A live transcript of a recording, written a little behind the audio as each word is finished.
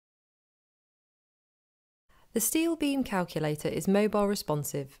The steel beam calculator is mobile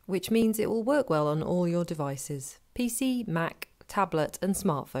responsive, which means it will work well on all your devices: PC, Mac, tablet and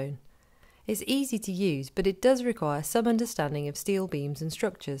smartphone. It's easy to use, but it does require some understanding of steel beams and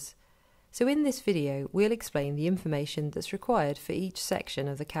structures. So in this video, we'll explain the information that's required for each section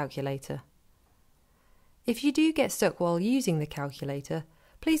of the calculator. If you do get stuck while using the calculator,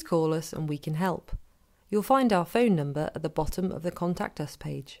 please call us and we can help. You'll find our phone number at the bottom of the Contact Us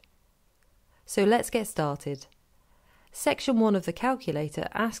page. So let's get started. Section 1 of the calculator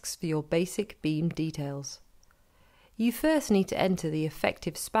asks for your basic beam details. You first need to enter the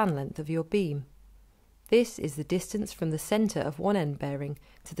effective span length of your beam. This is the distance from the centre of one end bearing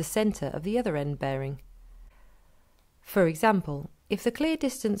to the centre of the other end bearing. For example, if the clear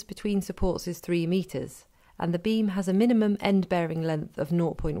distance between supports is 3 meters and the beam has a minimum end bearing length of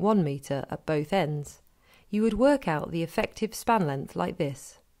 0.1 meter at both ends, you would work out the effective span length like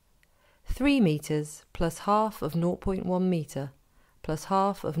this: 3 meters plus half of 0.1 meter plus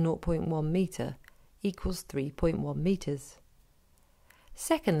half of 0.1 meter equals 3.1 meters.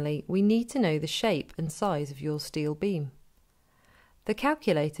 Secondly, we need to know the shape and size of your steel beam. The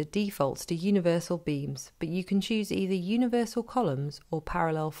calculator defaults to universal beams, but you can choose either universal columns or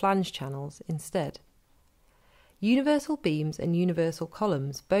parallel flange channels instead. Universal beams and universal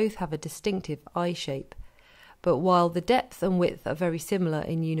columns both have a distinctive eye shape, but while the depth and width are very similar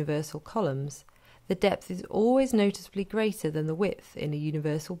in universal columns, the depth is always noticeably greater than the width in a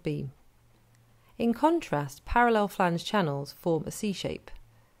universal beam. In contrast, parallel flange channels form a C-shape.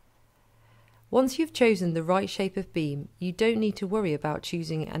 Once you've chosen the right shape of beam, you don't need to worry about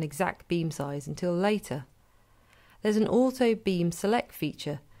choosing an exact beam size until later. There's an Auto Beam Select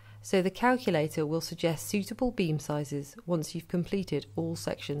feature, so the calculator will suggest suitable beam sizes once you've completed all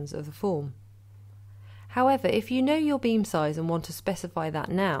sections of the form. However, if you know your beam size and want to specify that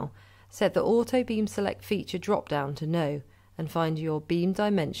now, set the Auto Beam Select feature drop-down to No and find your beam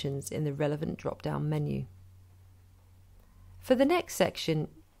dimensions in the relevant drop-down menu. For the next section,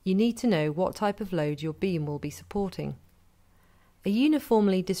 you need to know what type of load your beam will be supporting. A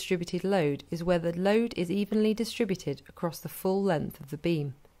uniformly distributed load is where the load is evenly distributed across the full length of the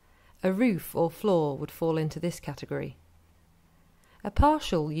beam. A roof or floor would fall into this category. A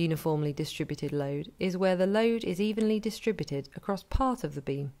partial uniformly distributed load is where the load is evenly distributed across part of the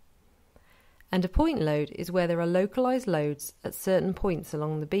beam. And a point load is where there are localized loads at certain points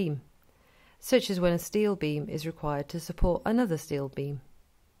along the beam, such as when a steel beam is required to support another steel beam.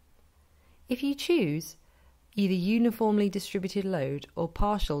 If you choose either uniformly distributed load or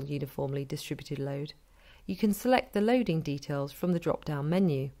partial uniformly distributed load, you can select the loading details from the drop-down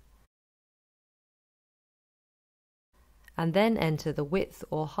menu, and then enter the width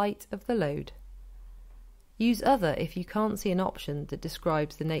or height of the load. Use Other if you can't see an option that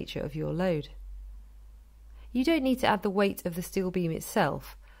describes the nature of your load. You don't need to add the weight of the steel beam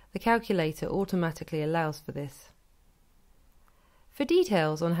itself. The calculator automatically allows for this. For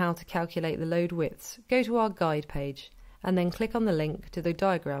details on how to calculate the load widths, go to our guide page and then click on the link to the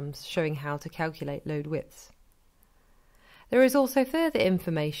diagrams showing how to calculate load widths. There is also further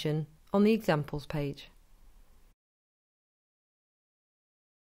information on the examples page.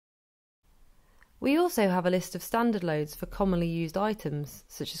 We also have a list of standard loads for commonly used items,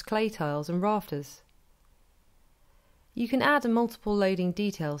 such as clay tiles and rafters. You can add multiple loading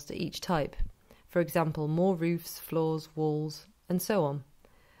details to each type, for example more roofs, floors, walls, and so on,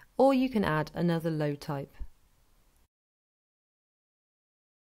 or you can add another load type.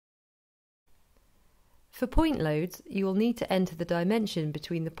 For point loads, you will need to enter the dimension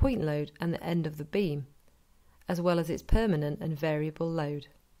between the point load and the end of the beam, as well as its permanent and variable load.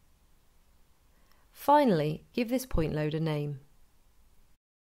 Finally, give this point load a name.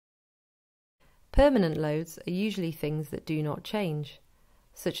 Permanent loads are usually things that do not change,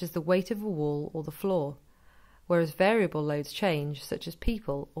 such as the weight of a wall or the floor, whereas variable loads change, such as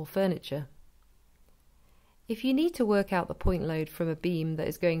people or furniture. If you need to work out the point load from a beam that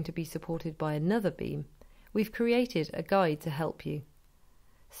is going to be supported by another beam, we've created a guide to help you.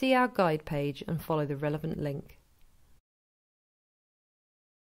 See our guide page and follow the relevant link.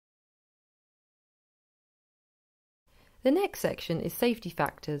 The next section is safety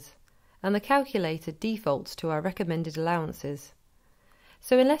factors, and the calculator defaults to our recommended allowances.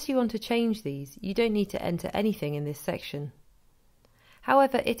 So unless you want to change these, you don't need to enter anything in this section.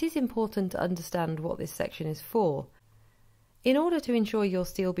 However, it is important to understand what this section is for. In order to ensure your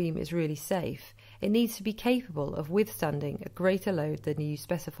steel beam is really safe, it needs to be capable of withstanding a greater load than you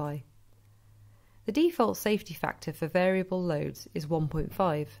specify. The default safety factor for variable loads is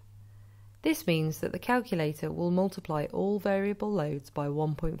 1.5. This means that the calculator will multiply all variable loads by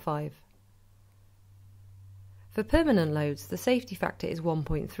 1.5. For permanent loads, the safety factor is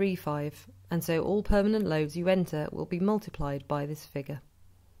 1.35, and so all permanent loads you enter will be multiplied by this figure.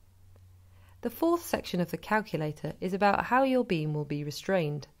 The fourth section of the calculator is about how your beam will be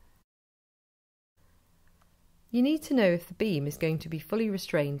restrained. You need to know if the beam is going to be fully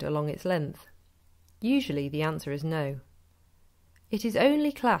restrained along its length. Usually the answer is no. It is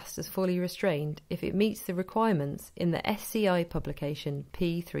only classed as fully restrained if it meets the requirements in the SCI publication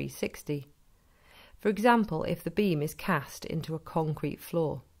P360. For example, if the beam is cast into a concrete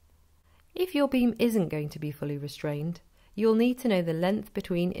floor. If your beam isn't going to be fully restrained, you'll need to know the length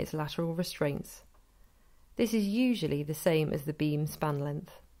between its lateral restraints. This is usually the same as the beam span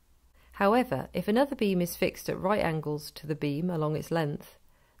length. However, if another beam is fixed at right angles to the beam along its length,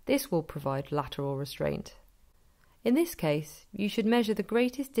 this will provide lateral restraint. In this case, you should measure the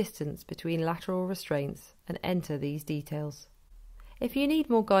greatest distance between lateral restraints and enter these details. If you need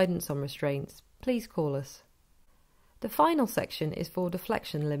more guidance on restraints, please call us. The final section is for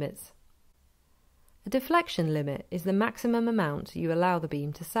deflection limits. A deflection limit is the maximum amount you allow the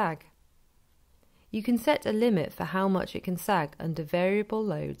beam to sag. You can set a limit for how much it can sag under variable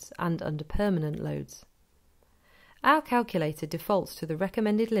loads and under permanent loads. Our calculator defaults to the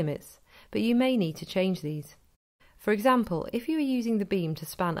recommended limits, but you may need to change these. For example, if you are using the beam to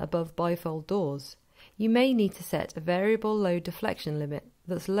span above bifold doors, you may need to set a variable load deflection limit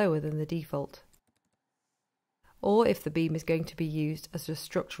that's lower than the default. Or if the beam is going to be used as a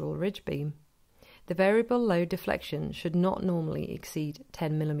structural ridge beam, the variable load deflection should not normally exceed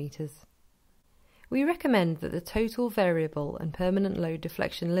 10 mm. We recommend that the total variable and permanent load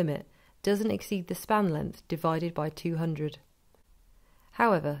deflection limit doesn't exceed the span length divided by 200.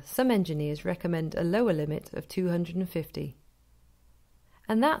 However, some engineers recommend a lower limit of 250.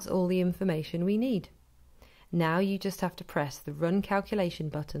 And that's all the information we need. Now you just have to press the Run Calculation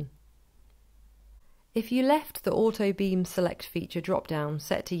button. If you left the Auto Beam Select feature drop-down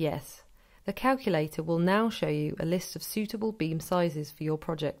set to Yes, the calculator will now show you a list of suitable beam sizes for your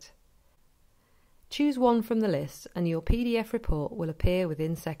project. Choose one from the list and your PDF report will appear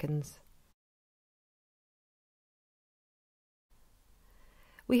within seconds.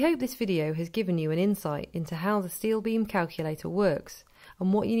 We hope this video has given you an insight into how the steel beam calculator works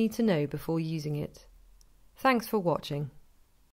and what you need to know before using it. Thanks for watching.